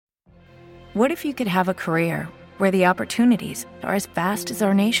What if you could have a career where the opportunities are as vast as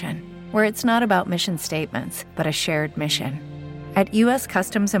our nation, where it's not about mission statements, but a shared mission? At U.S.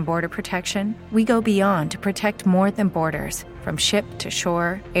 Customs and Border Protection, we go beyond to protect more than borders. From ship to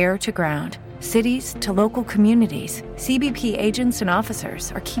shore, air to ground, cities to local communities, CBP agents and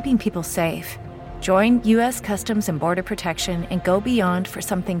officers are keeping people safe. Join U.S. Customs and Border Protection and go beyond for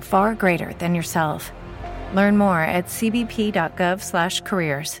something far greater than yourself. Learn more at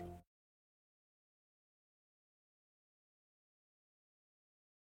cbp.gov/careers.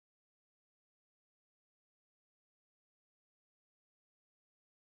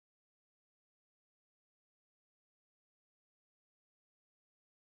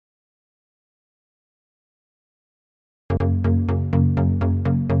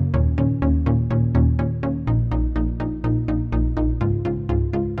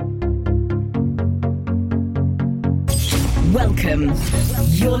 Welcome.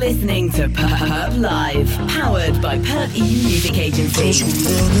 You're listening to Perp Live, powered by Perp EU Music Agency.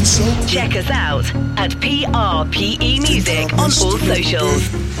 Check us out at PRPE Music on all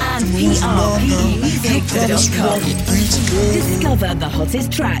socials and prpemusic.com. Discover the hottest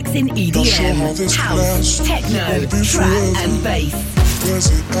tracks in EDM, house, techno, trap and bass.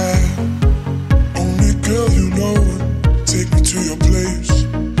 Where's it at? Only girl you know it. Take me to your place,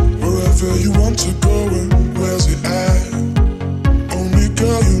 wherever you want to go. And where's it at? Only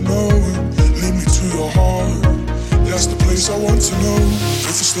girl you know it. Lead me to your heart. That's the place I want to know.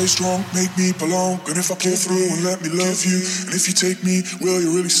 If I stay strong, make me belong. And if I pull through and let me love you, and if you take me, will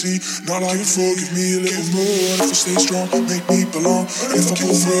you really see? Not how you forgive me a little more. And if I stay strong, make me belong. And if I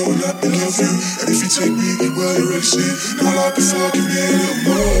pull through and let me love you, and if you take me, will you really see? Not how you forgive me a little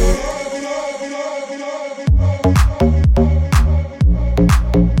more.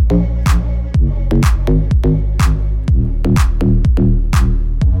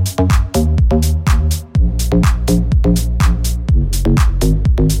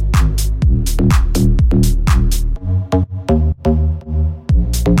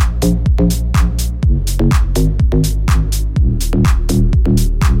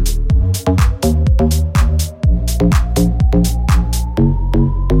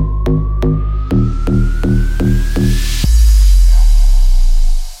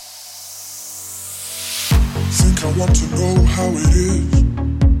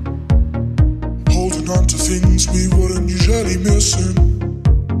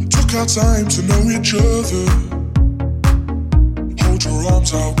 Time to know each other. Hold your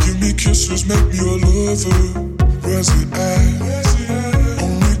arms out, give me kisses, make me your lover. Where's it at?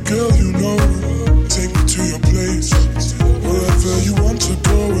 Only girl you know. Take me to your place, wherever you want to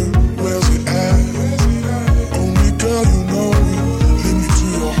go. And where's it at? Only girl you know. Lead me to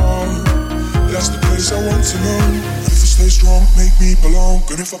your heart. That's the place I want to know. If I stay strong, make me belong.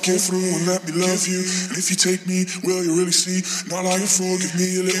 And if I pull through and let me love you, and if you take me, will you really see? Not how you forgive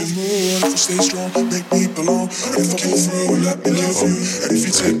me a little more. And if I stay strong, make me belong. And if I pull through and let me love you, and if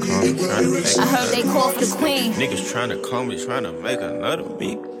you take me, will you really see? I heard they call for the queen. Niggas tryna call me, tryna make another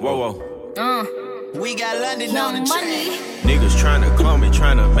me. Whoa. We got London on the train. Niggas tryna call me,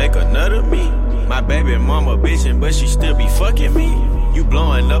 tryna make another me. My baby mama bitchin', but she still be fucking me. You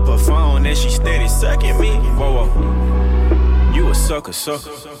blowing up her phone and she steady sucking me. Whoa. You a sucker.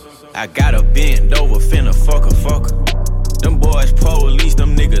 I gotta bend over, finna fuck her. Them boys police,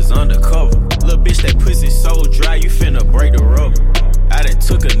 them niggas undercover. Little bitch, that pussy so dry, you finna break the rubber. I done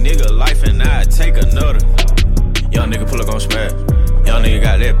took a nigga life and I take another. Young nigga pull up gon' smash. Young nigga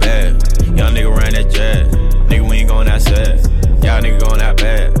got that bad. Young nigga ran that jazz. Nigga, we ain't going outside. Y'all nigga going out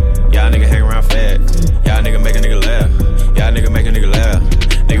bad. Y'all nigga hang around fat. Y'all nigga make a nigga laugh. Y'all nigga make a nigga laugh.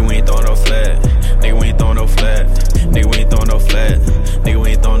 Nigga, we ain't throwing no flat. Nigga, we ain't throwing no flat. Nigga, we ain't throwing no flat. Nigga, we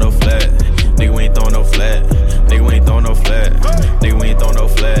ain't throwing no flat. Nigga, we ain't throwing no flat. Nigga, we ain't throwing no flat. Nigga, we ain't throwing no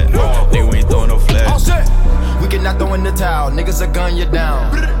flat. Nigga, we ain't throwing no flat. All set. We cannot throw in the towel. Niggas will gun you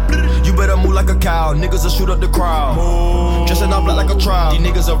down. You better move like a cow. Niggas will shoot up the crowd. Dressing up like a trial. These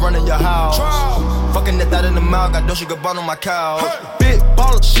niggas are running your house. Fucking that thought in the mouth. Got Dolce Gabbana on my couch. Big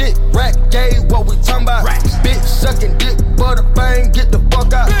baller shit. Rack gay. What we talking about? Bitch sucking dick. Butter bang. Get the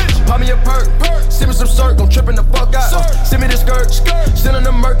fuck out. Pop me a perk. Send me some circ. Don't trippin' the fuck out. Send me the skirt. Send him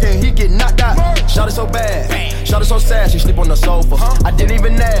the murk and he get knocked out. Shot it so bad. Shot it so sad. She sleep on the sofa. I didn't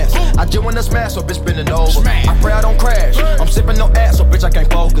even ask. I just wanna smash. So bitch bending over. I pray I don't crash. I'm sipping no ass. So bitch I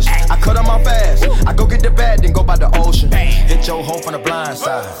can't focus. I cut on my fast. I go get the bag. Then go by the ocean. Hit your hoe from the blind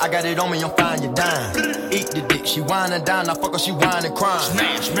side. I got it on me. I'm fine. You dime. Eat the dick. She whine and dine. I fuck her. She whine and crying.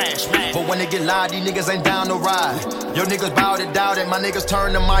 Smash. But when they get loud, these niggas ain't down to ride. Your niggas bout it, doubt it. My niggas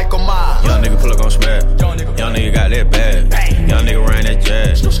turn the mic on my. Young nigga pull up gon' smash. Young nigga got that bag. Young nigga ran that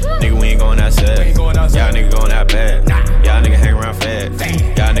jazz. Nigga, we ain't going outside.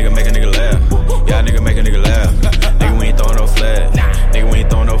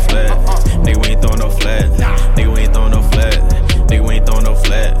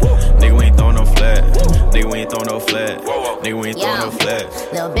 Nigga, we ain't throw no flag. Nigga, we ain't throw no flag.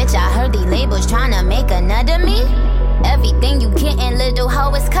 Little bitch, I heard these labels tryna make another me. Everything you gettin', little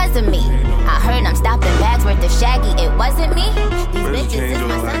hoe, is 'cause of me. I heard I'm stopping bags worth of Shaggy, it wasn't me. These bitches is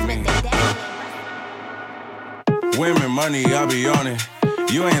my sons, but they dead. Women, money, I be on it.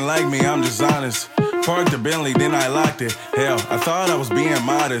 You ain't like me, I'm just honest. Parked the Bentley, then I locked it. Hell, I thought I was being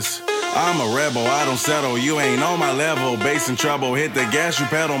modest. I'm a rebel, I don't settle. You ain't on my level, bass in trouble. Hit the gas, you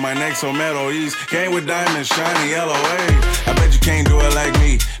pedal, my neck so metal. East came with diamonds, shiny yellow. Hey, I bet you can't do it like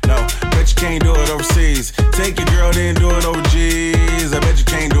me. No, bet you can't do it overseas. Take your girl, then do it over G's. I bet you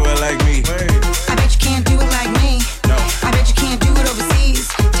can't do it like me. Hey. I bet you can't do it like me. No, I bet you can't do it overseas.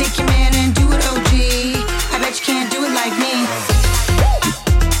 Take your man and do it OG. I bet you can't do it like me.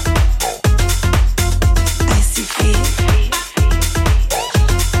 Icy feet.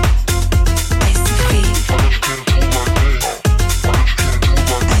 Icy feet.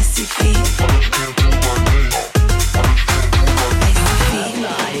 Icy feet. Icy feet.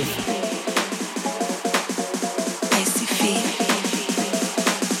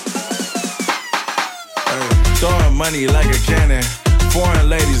 throwing money like a cannon. Foreign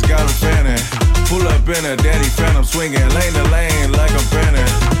ladies got a fanning. Pull up in a daddy phantom, swinging lane to lane like I'm panning.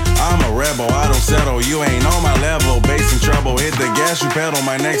 I'm a rebel, I don't settle. You ain't on my level, bass in trouble. Hit the gas, you pedal,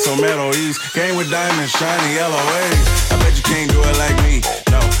 my neck so metal. East came with diamonds, shiny yellow. Hey, I bet you can't do it like me.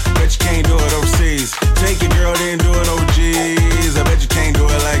 No, bet you can't do it overseas. Take your girl, then do it over G's. I bet you can't do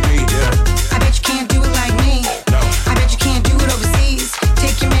it like me. Yeah. I bet you can't do it like me. No, I bet you can't do it overseas.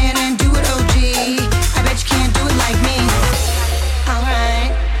 Take your man and do it OG. I bet you can't do it like me.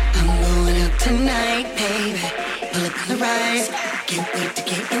 Alright, I'm going out tonight, baby. Pull up on the right. Can't wait to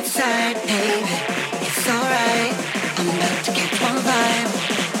get inside, baby. It's alright. I'm about to catch one vibe.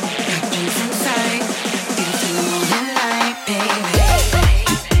 Got drinks inside. Until the morning light, baby.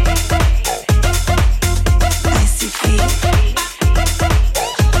 Icy feet.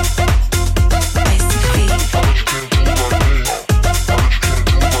 Icy feet. Icy feet.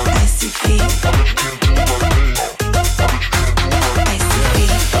 Icy feet.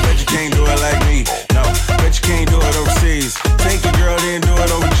 I bet you can't do it like me. No, bet you can't do it overseas. Take your girl, then do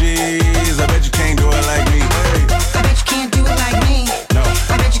it over G's. I bet you can't do it like me. Hey. I bet you can't do it like me. No,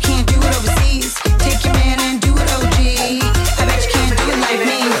 I bet you can't do it overseas. Take your man and do it OG. I bet you can't do it like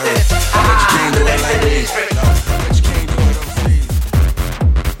me. I bet you can't do it like me. No, I bet you can't do it overseas.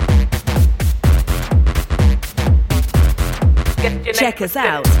 Check us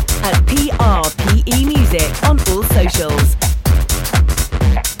out at PRPE Music on all socials.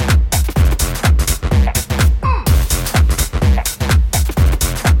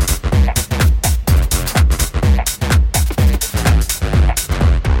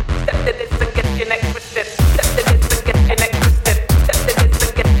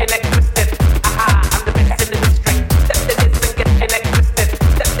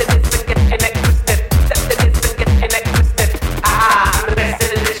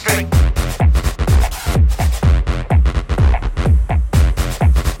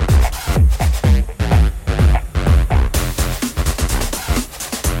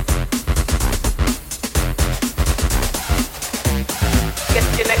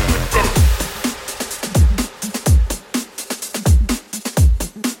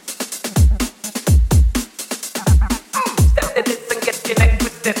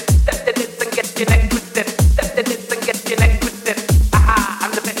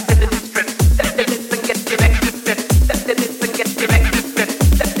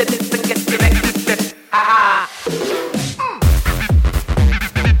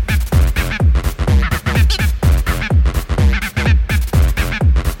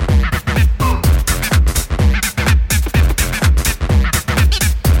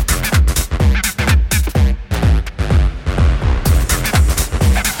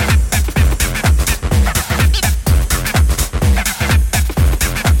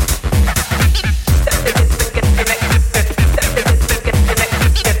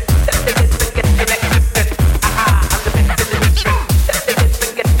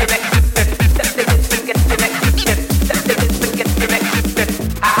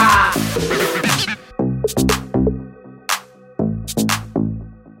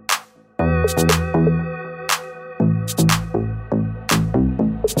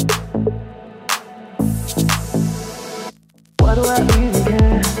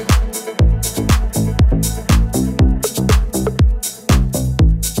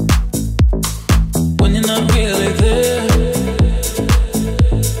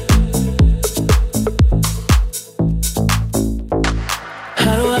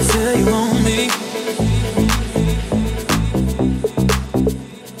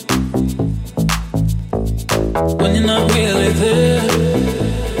 you're not really there.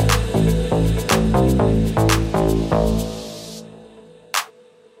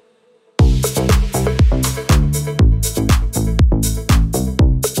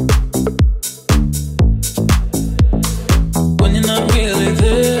 When you're not really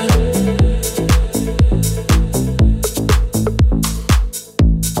there.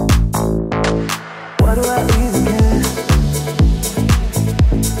 Why do I even care?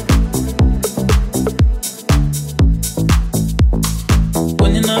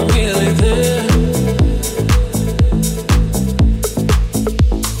 When you're not really there.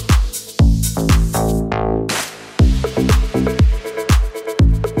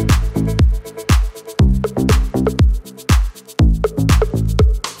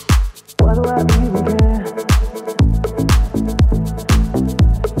 Why do I even care?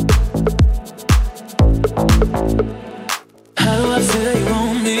 How do I feel you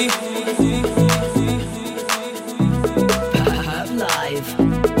on me? Live.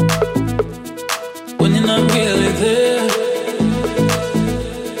 When you're not really there.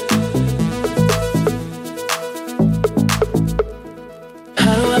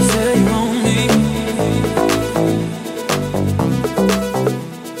 How do I feel you on me?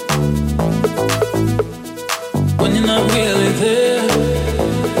 When you're not really there.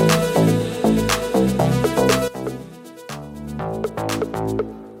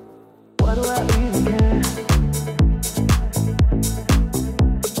 Why do I even care?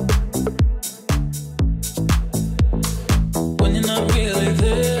 When you're not really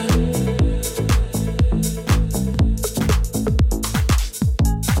there.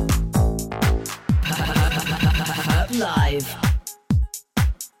 Live.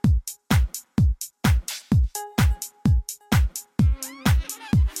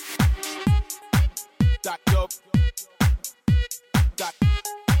 That dope. That dope.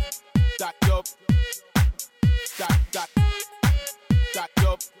 That dope. That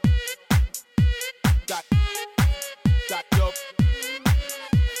dope. That dope.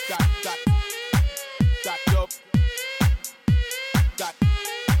 That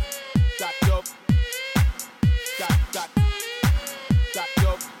dope. That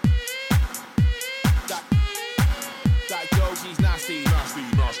dope. That dope. She's nasty.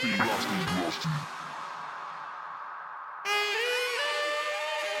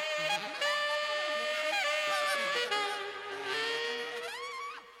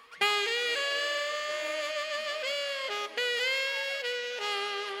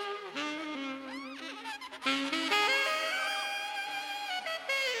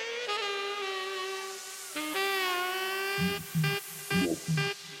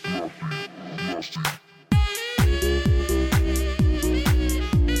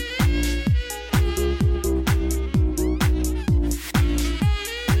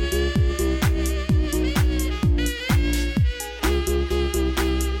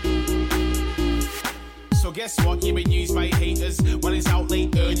 So guess what? You've been used by haters when it's out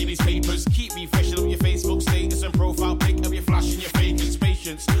late earning these papers. Keep refreshing up your Facebook status and profile pic of your flashing your fakers.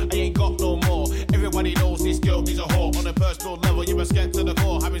 Patience, I ain't got no more. Everybody knows this girl is a whore. On a personal level, you must get to the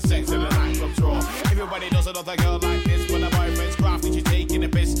core. Having sex in a nightclub drawer. Everybody knows another girl like this. When a boyfriend's crafty, she's taking a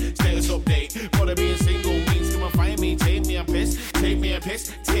piss. Status update. For being single means come and find me. Take me a piss. Take me a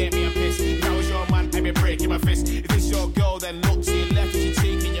piss. Take me a piss. If I was your man, I'd be breaking my fist. If it's your girl, then look to your left. She's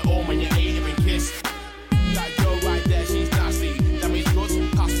taking your home and you ain't even kissed. That girl right there, she's nasty. Damage goods,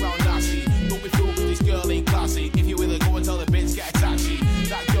 pass round nasty. Don't be fooled, cause this girl ain't classy. If you with her, go and tell the bitch, get a taxi.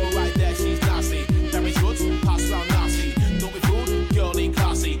 That girl right there, she's nasty. Damage goods, pass round nasty. Don't be fooled, girl ain't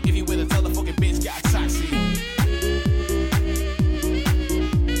classy. If you with her, tell the fucking bitch, get a taxi.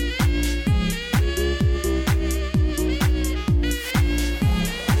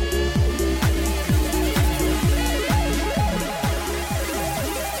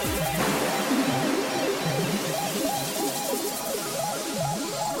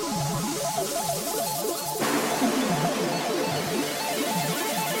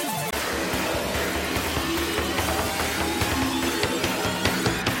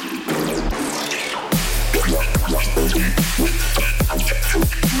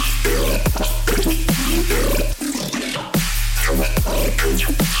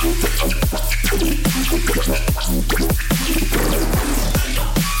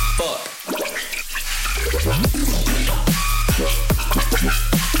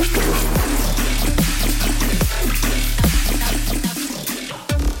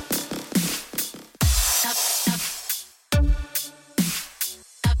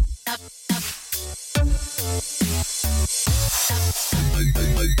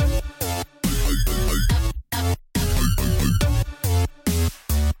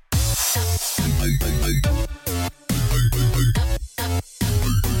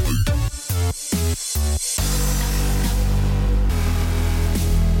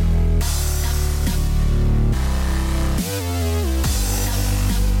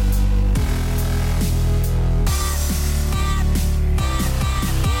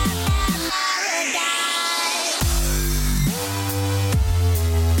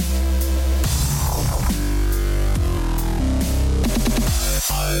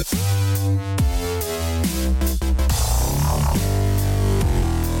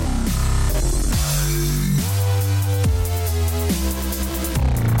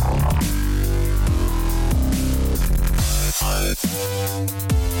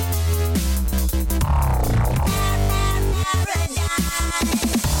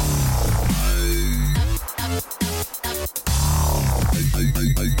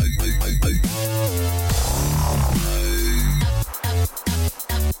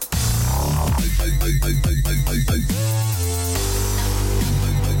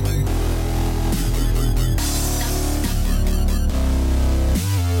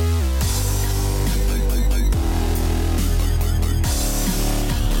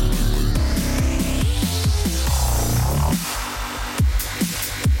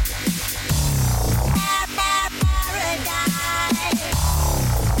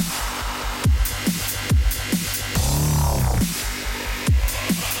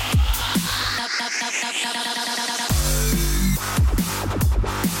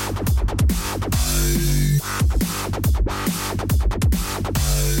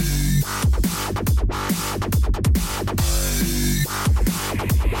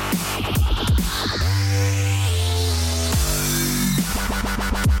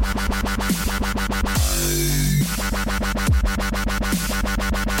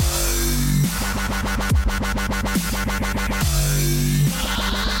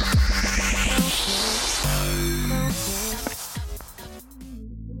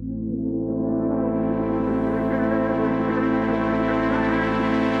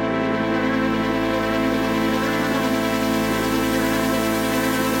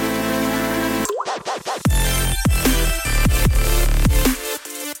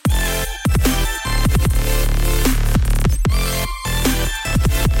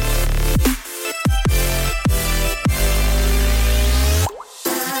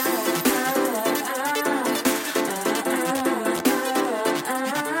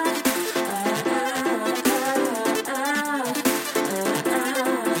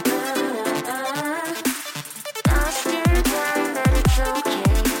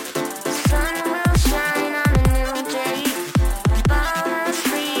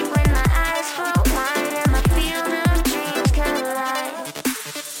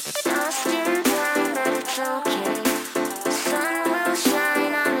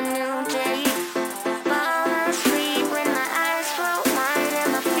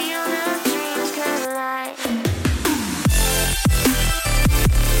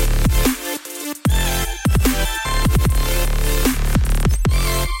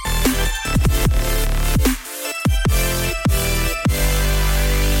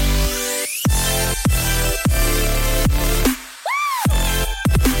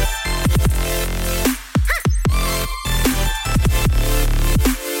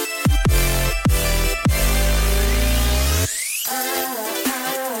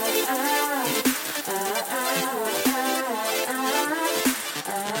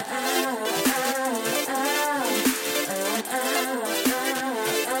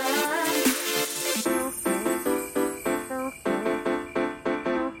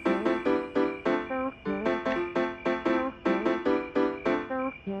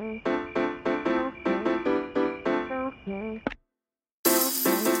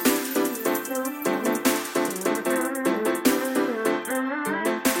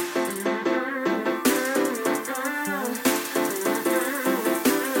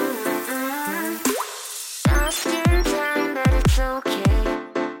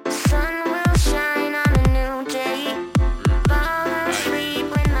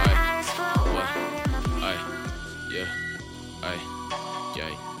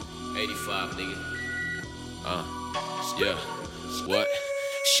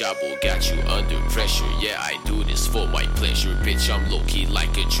 Shabo got you under pressure. Yeah, I do this for my pleasure. Bitch, I'm low-key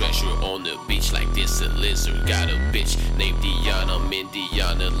like a treasure. On the beach like this, a lizard. Got a bitch named Diana. I'm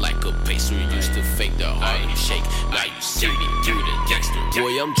Indiana like a pacer. Used to fake the Harlem shake. Now you see me do the gangster.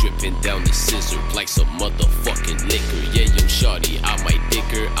 Boy, I'm dripping down the scissor like some motherfucking liquor. Yeah, yo, shawty, I might dick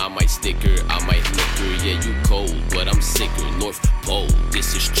her, I might stick her, I might lick her. Yeah, you cold, but I'm sicker. North Pole,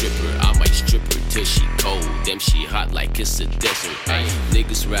 this is stripper. I might strip her till she cold. Damn, she hot like it's a desert. Ay,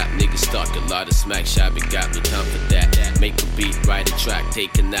 niggas rap, niggas talk a lot of smack. Shabby got no time for that. Make a beat, ride a track,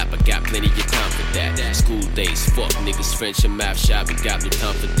 take a nap. I got plenty of time for that. School days, fuck niggas, French and math. Shabby got no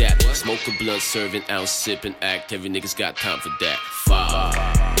time for that. Smoke a blunt, serving ounce, sipping act. Every niggas got time for that. 5,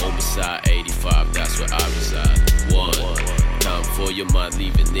 homicide 85, that's where I reside. 1, time for your mind,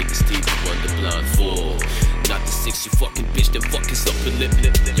 leaving niggas teeth wonder blind. 4, not the 6, you fucking bitch, then fuck is up and lip.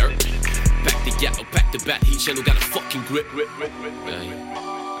 Back the yato, back the bat, heat channel got a fucking grip.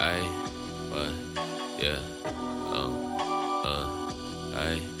 Ay, what, yeah,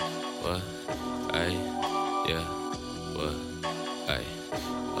 ay, what, ay, yeah, what, ay,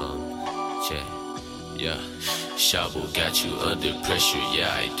 check, yeah. Shabo got you under pressure.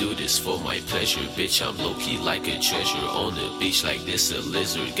 Yeah, I do this for my pleasure. Bitch, I'm low-key like a treasure. On the beach like this, a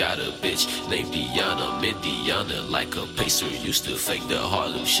lizard. Got a bitch named Diana. I'm Indiana like a pacer. Used to fake the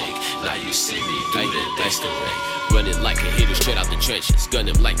Harlem shake. Now you see me do the gangster. Running like a hitter straight out the trenches. Gun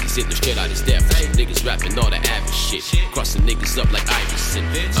him like he's hitting straight out his death. Niggas rapping all the average shit. Crossing niggas up like Iverson.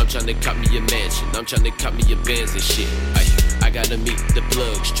 I'm trying to cut me a mansion. I'm trying to cut me a Benz and shit. I gotta meet the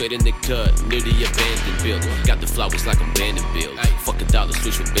plug straight in the cut near the abandoned building. Got the flowers like I'm Vanderbilt. Fuck a dollar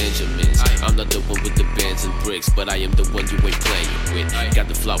switch with Benjamins. I'm not the one with the bands and bricks, but I am the one you ain't playing with. Got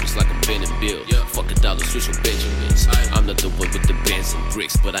the flowers like I'm Vanderbilt. Fuck a dollar switch with Benjamins. I'm not the one with the bands and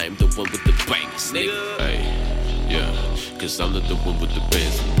bricks, but I am the one with the bangers, nigga. Ay, yeah, cause I'm not the one with the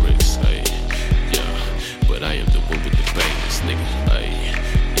bands and bricks. Ay, yeah, but I am the one with the bangers, nigga. Ay,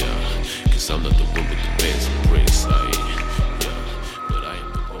 yeah, cause I'm not the one with the bands and bricks. Ay,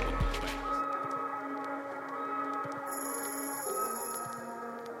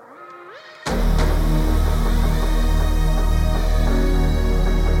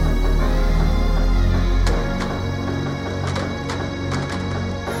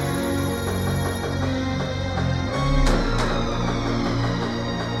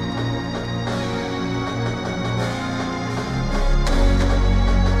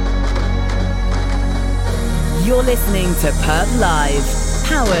 You're listening to Perp Live,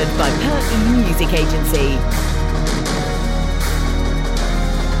 powered by Perp Music Agency.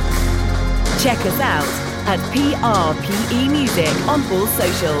 Check us out at PRPE Music on all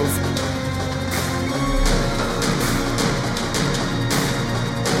socials.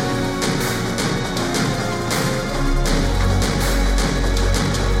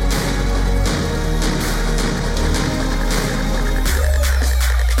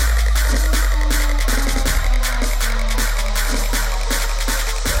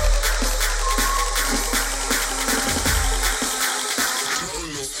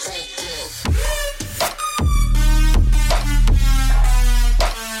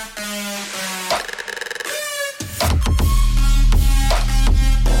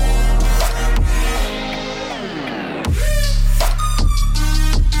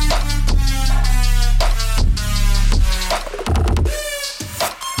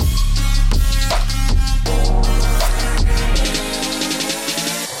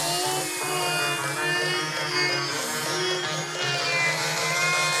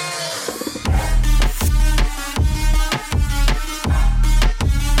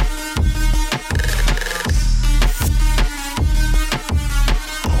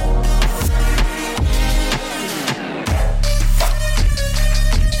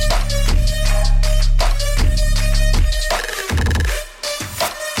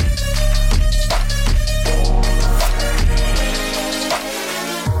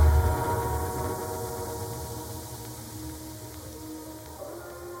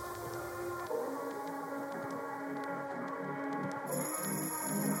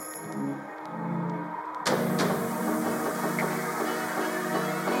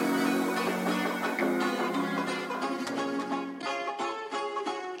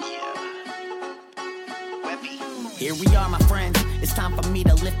 Here we are, my friends. It's time for me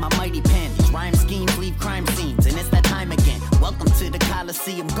to lift my mighty pen. These rhyme schemes leave crime scenes, and it's that time again. Welcome to the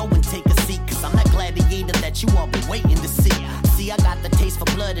Coliseum. Go and take a seat, cause I'm that gladiator that you all been waiting to see. See, I got the taste for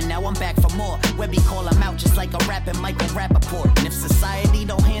blood, and now I'm back for more. Webby call him out just like a rapping Michael Rappaport. And if society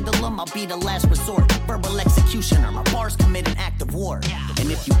don't handle him, I'll be the last resort. Verbal executioner, my bars commit an act of war.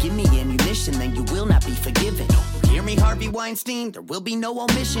 And if you give me ammunition, then you will not be forgiven. Hear me, Harvey Weinstein? There will be no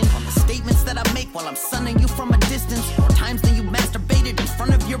omission on the statements that I make while I'm sunning you from a distance. More times than you masturbated in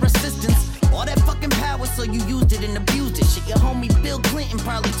front of your assistants. All that fucking power, so you used it and abused it. Shit, your homie Bill Clinton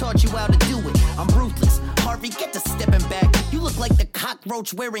probably taught you how to do it. I'm ruthless. Harvey, get to stepping back. You look like the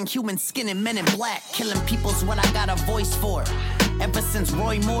cockroach wearing human skin and Men in Black. Killing people's what I got a voice for. Ever since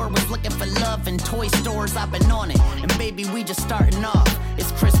Roy Moore was looking for love in toy stores, I've been on it. And baby, we just starting off.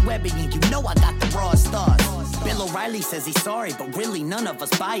 It's Chris Webby and you know I got the rawest thoughts. Bill O'Reilly says he's sorry, but really none of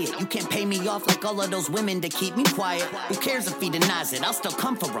us buy it. You can't pay me off like all of those women to keep me quiet. Who cares if he denies it? I'll still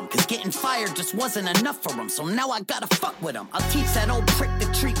come for him, cause getting fired just wasn't enough for him. So now I gotta fuck with him. I'll teach that old prick to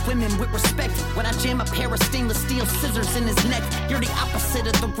treat women with respect. When I jam a pair of stainless steel scissors in his neck, you're the opposite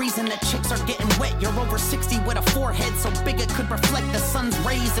of the reason that chicks are getting wet. You're over 60 with a forehead so big it could reflect the sun's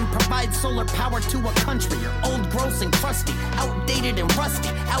rays and provide solar power to a country. You're old, gross, and crusty, outdated and rusty,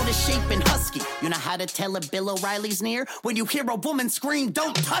 out of shape and husky. You know how to tell if Bill O'Reilly's near? When you hear a woman scream,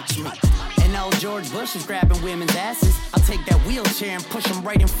 "Don't touch me!" And old George Bush is grabbing women's asses. I'll take that wheelchair and push him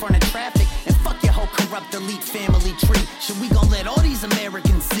right in front of traffic. And fuck your whole corrupt elite family tree. Should we gon' let all these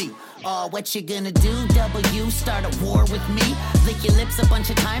Americans see? What you gonna do, W? Start a war with me? Lick your lips a bunch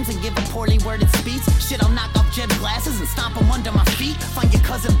of times and give a poorly worded speech? Shit, I'll knock off Jed's glasses and stomp him under my feet. Find your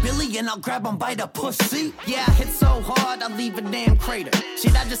cousin Billy and I'll grab him by the pussy. Yeah, I hit so hard, I'll leave a damn crater.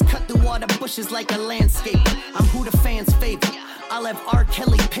 Shit, I just cut through all the bushes like a landscaper. I'm who the fans favor. I'll have R.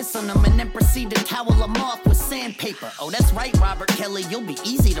 Kelly piss on them and then proceed to towel them off with sandpaper. Oh, that's right, Robert Kelly, you'll be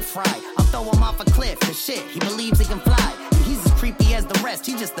easy to fry. I'll throw him off a cliff, cause shit, he believes he can fly. And he's as creepy as the rest,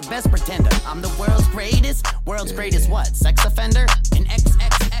 he's just the best pretender. I'm the world's greatest. World's greatest what? Sex offender? An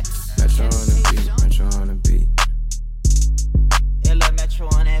XXX. Metro on the beat, Metro on the beat. Illa Metro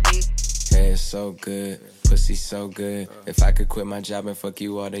on that beat. Hey, it's so good, pussy so good. If I could quit my job and fuck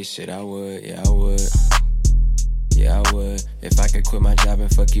you all day shit, I would, yeah, I would. Yeah, I would. If I could quit my job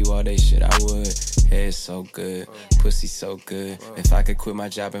and fuck you all day shit, I would. Hey, it's so good, pussy so good. If I could quit my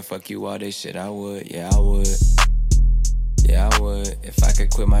job and fuck you all day shit, I would, yeah, I would. Yeah, I would. If I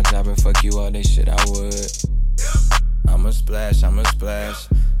could quit my job and fuck you all day shit, I would. I'ma splash, I'ma splash.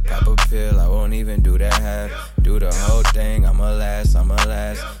 Pop a pill, I won't even do that half. Do the whole thing, I'ma last, I'ma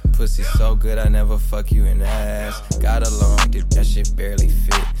last. Pussy so good, I never fuck you in the ass. Got along, dude, that shit barely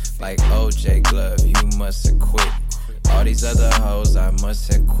fit. Like OJ Glove, you must have quit. All these other hoes, I must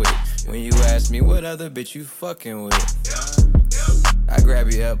have quit. When you ask me what other bitch you fucking with, I grab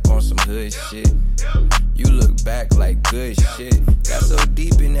you up on some hood shit. You look back like good shit. Got so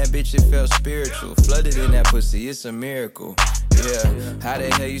deep in that bitch it felt spiritual. Flooded in that pussy, it's a miracle. Yeah, how the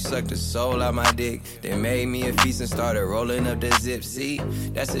hell you sucked the soul out my dick? They made me a feast and started rolling up the zip. See,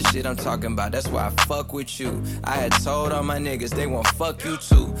 that's the shit I'm talking about, that's why I fuck with you. I had told all my niggas they won't fuck you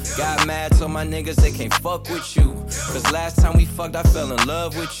too. Got mad, told my niggas they can't fuck with you. Cause last time we fucked I fell in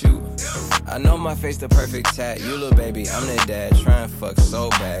love with you. I know my face the perfect tat. You little baby, I'm the dad. Try and fuck so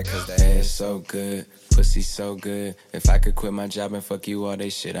bad cause the head is so good. Pussy so good. If I could quit my job and fuck you all day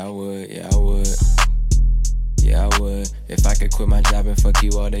shit, I would, yeah, I would. Yeah, I would. If I could quit my job and fuck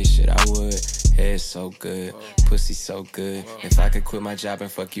you all day shit, I would. Head so good, pussy so good. If I could quit my job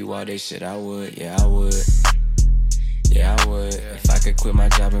and fuck you all day shit, I would, yeah, I would. Yeah, I would. If I could quit my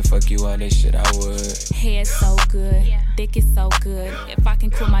job and fuck you all day shit, I would. Head so good, dick is so good. If I can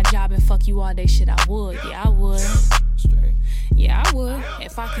quit my job and fuck you all day shit, I would, yeah, I would. Yeah, I would.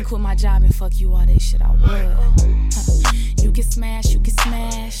 If I can quit my job and fuck you all day shit, I would. You can smash, you can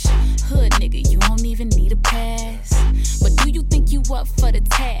smash. Hood nigga, you don't even need a pass. But do you think you up for the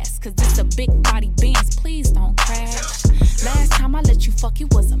task? Cause this a big body Benz, please don't crash. Last time I let you fuck,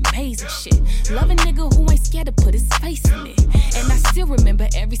 it was amazing shit. Love a nigga who ain't scared to put his face in it. And I still remember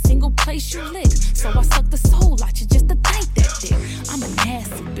every single place you licked. So I suck the soul out you just to thank that dick. I'm a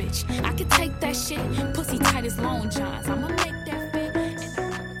nasty bitch, I can take that shit. Pussy tight as Long Johns, I'ma make that fit.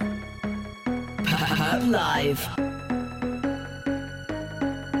 Perp Live.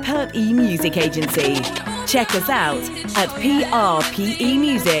 Perp E Music Agency. Check us out at PRPE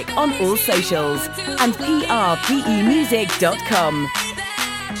Music on all socials and prpemusic.com.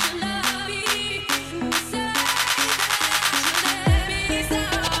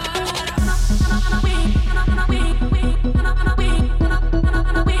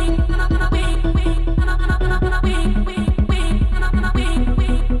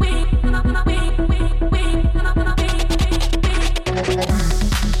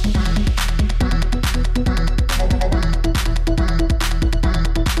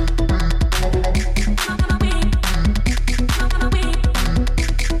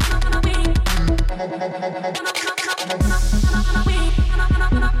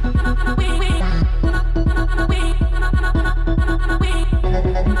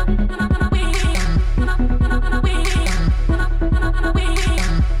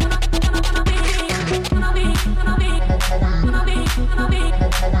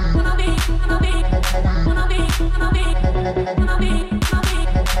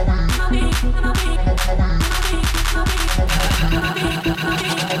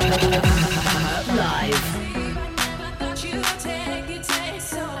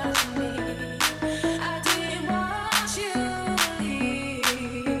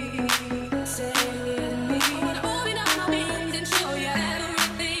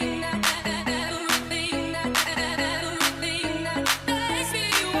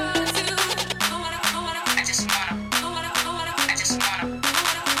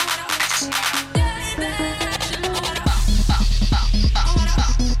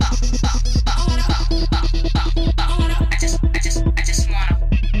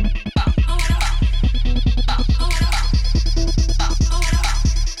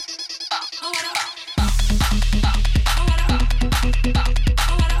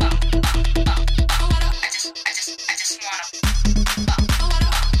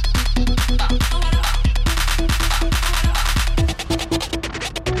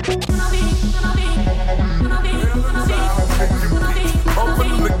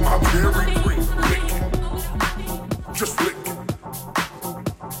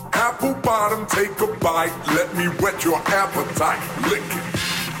 bite, let me whet your appetite. Lick it,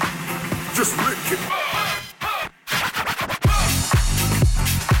 just lick it.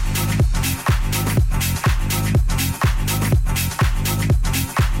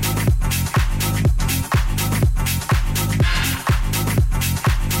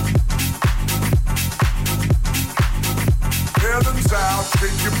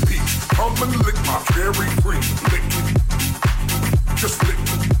 Take your peach, come and lick my cherry cream. Lick it, just lick it.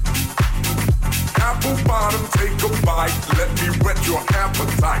 Apple bottom, take a bite. Let me whet your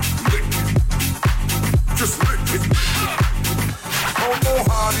appetite. Lick it, just lick it. Homo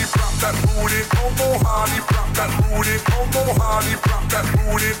hottie, drop that booty. Homo hottie, drop that booty. Homo hottie, drop that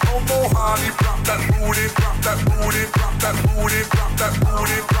booty. Homo hottie, drop that booty. Drop that booty. Drop that booty. Drop that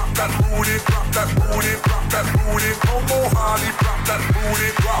booty. Drop that booty. Drop that booty. Drop that booty. Homo hottie, drop that booty.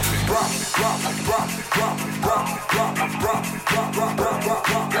 Drop it. Drop it. Drop it. Drop it. Drop it. Drop it. Drop it. Drop it. Drop it.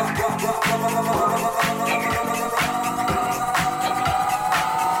 Drop it.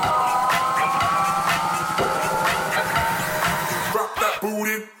 Drop that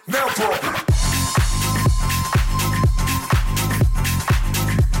booty. Now drop it.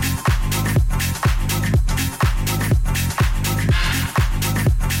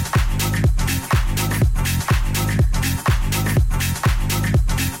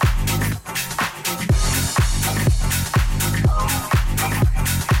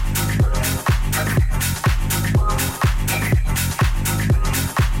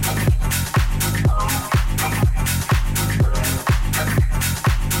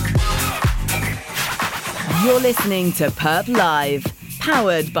 You're listening to Perp Live,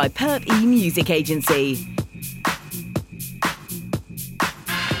 powered by Perp E Music Agency.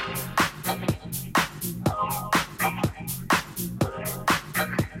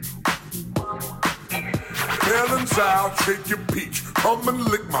 Melons out, shake your peach. Come and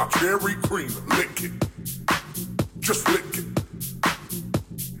lick my cherry cream. Lick it, just lick it.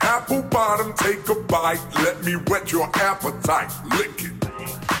 Apple bottom, take a bite. Let me whet your appetite. Lick it,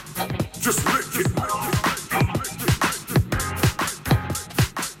 just lick it.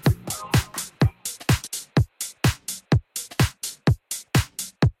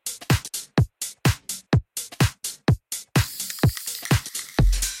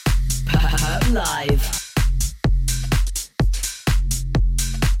 Live.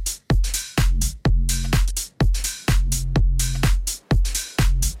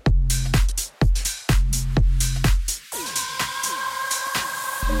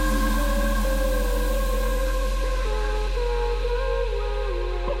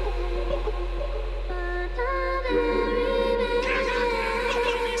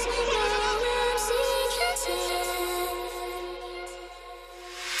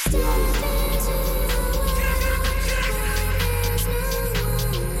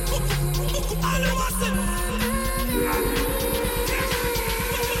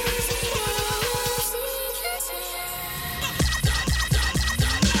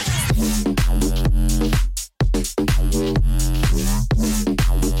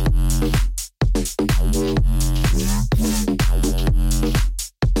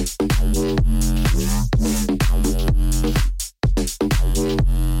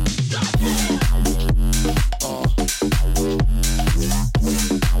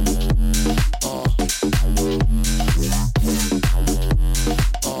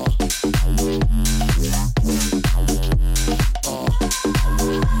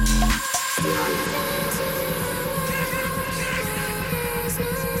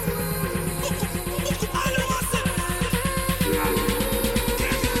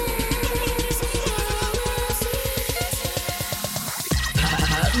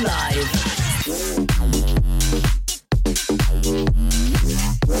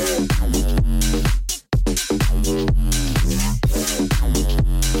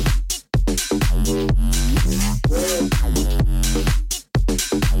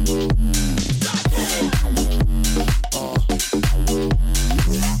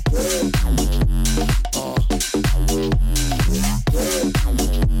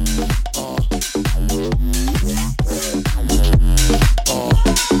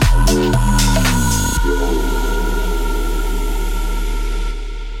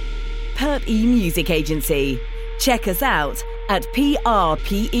 Perp E Music Agency. Check us out at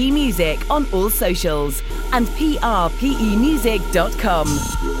PRPE Music on all socials and prpemusic.com.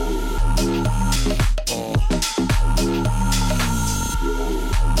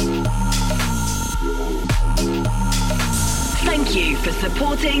 Thank you for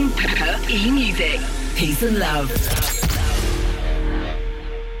supporting Perp E Music. Peace and love.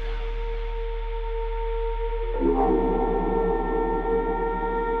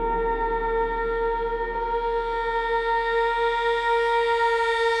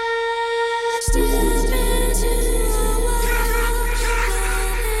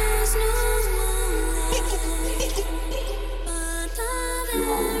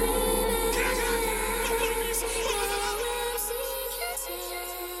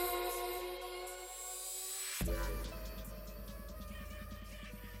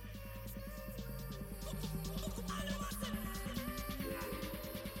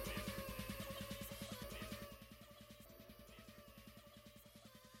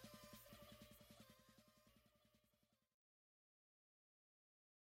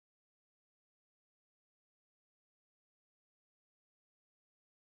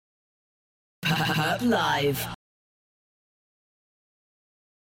 Perp Live.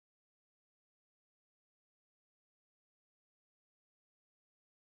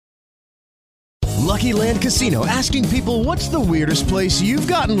 Lucky Land Casino, asking people, what's the weirdest place you've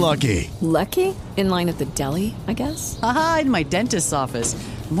gotten lucky? Lucky? In line at the deli, I guess? Aha, in my dentist's office.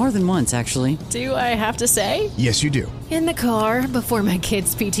 More than once, actually. Do I have to say? Yes, you do. In the car before my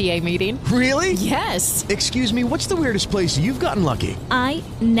kids' PTA meeting. Really? Yes. Excuse me, what's the weirdest place you've gotten lucky? I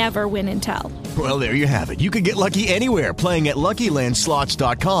never win and tell. Well, there you have it. You can get lucky anywhere, playing at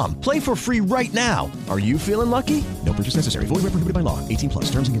LuckyLandSlots.com. Play for free right now. Are you feeling lucky? No purchase necessary. Void where prohibited by law. 18+.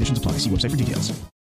 Terms and conditions apply. See website for details.